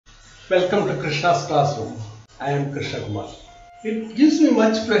Welcome to Krishna's classroom. I am Krishna Kumar. It gives me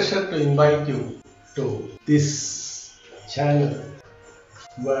much pleasure to invite you to this channel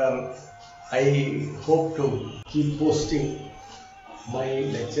where I hope to keep posting my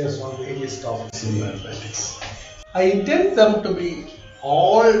lectures on various topics in mathematics. I intend them to be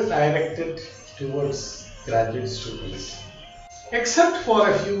all directed towards graduate students, except for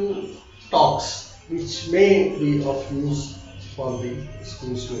a few talks which may be of use for the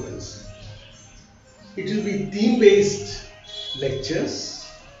school students. It will be theme-based lectures,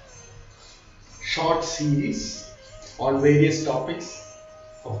 short series on various topics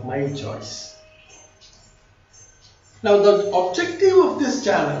of my choice. Now, the objective of this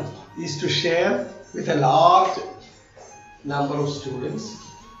channel is to share with a large number of students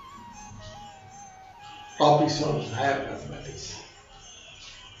topics on higher mathematics.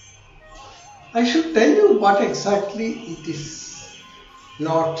 I should tell you what exactly it is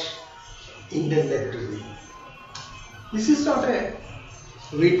not intended to be. This is not a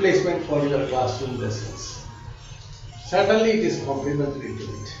replacement for your classroom lessons. Certainly it is complementary to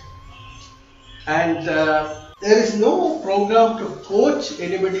it. And there is no program to coach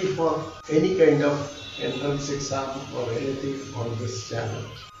anybody for any kind of entrance exam or anything on this channel.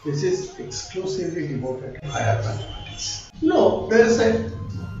 This is exclusively devoted to higher mathematics. No, there is a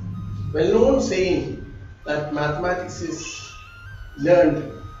well-known saying that mathematics is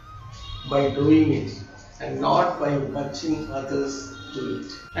learned by doing it and not by watching others do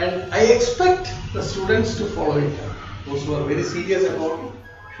it. And I expect the students to follow it up. Those who are very serious about it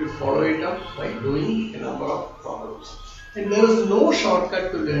should follow it up by doing a number of problems. And there is no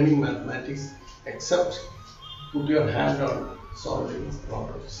shortcut to learning mathematics except put your hand on solving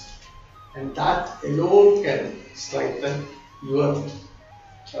problems. And that alone can strengthen your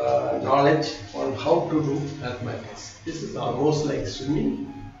knowledge on how to do mathematics. This is almost like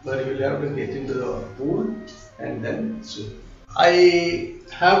swimming, where you will have to get into the pool and then swim. I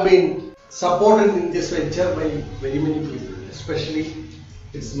have been supported in this venture by very many people, especially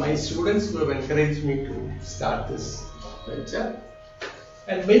it's my students who have encouraged me to start this venture,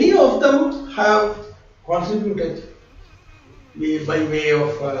 and many of them have contributed by way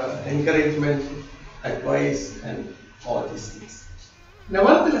of encouragement, advice and all these things.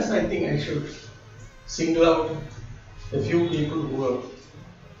 Nevertheless, I think I should single out a few people who have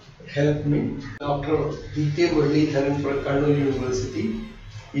helped me. Dr. Vidya from Kannur University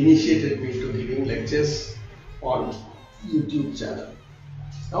initiated me to giving lectures on YouTube channel.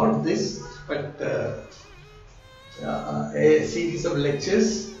 Not this, but a series of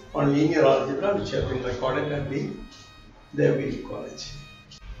lectures on linear algebra which have been recorded at the Devi College.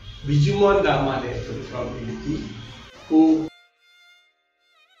 Bhubaneswar from Vidya, who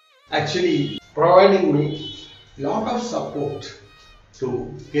actually providing me a lot of support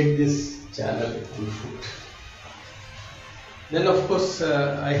to get this channel on foot. Then of course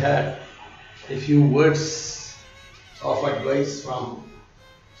I had a few words of advice from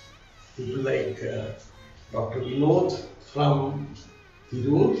people like Dr. Vinod from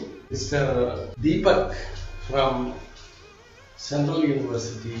Tirur, Mr. Deepak from Central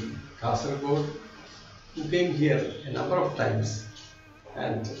University, Kozhikode, who came here a number of times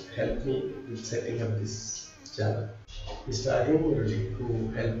and helped me with setting up this channel. Mr. Amria,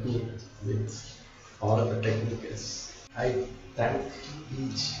 who helped me with all of the technicals. I thank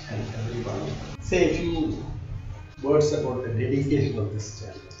each and everyone. Say a few words about the dedication of this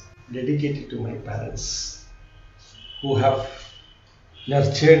channel. Dedicated to my parents, who have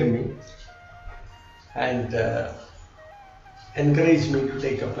nurtured me and encouraged me to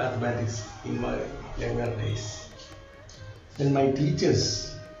take up mathematics in my younger days. And my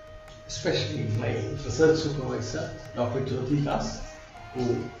teachers, especially my research supervisor, Dr. Jyotidas,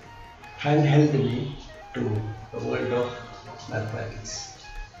 who handheld me to the world of mathematics.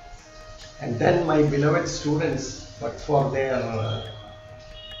 And then my beloved students, but for their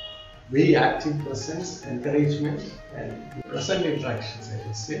very active presence, encouragement and present interactions, I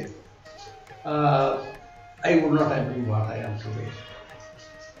would say, I would not have been what I am today.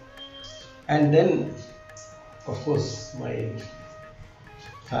 And then, of course, my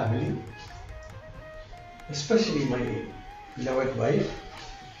family, especially my beloved wife,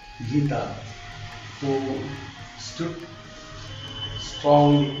 Vidya, who stood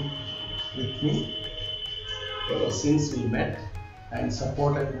strongly with me ever since we met and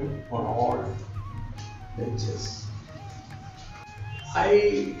supported me on all ventures.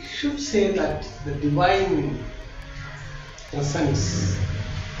 I should say that the divine presence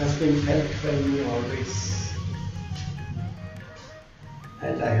has been helped by me always,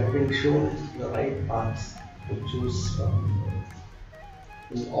 and I have been shown the right path to choose from.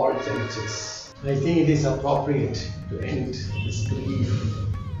 in all churches. I think it is appropriate to end this brief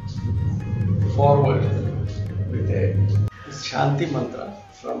forward with a Shanti mantra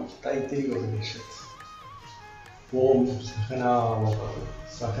from Taittiriya Upanishad. Om Sahana Vavatu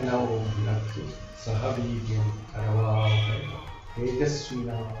Sahana Bhunaktu Sahavidyam Karavavai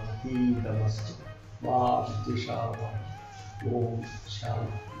Tejasvina Hidamastu Ma Vidvishava Om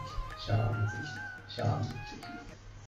Shanti Shanti Shanti.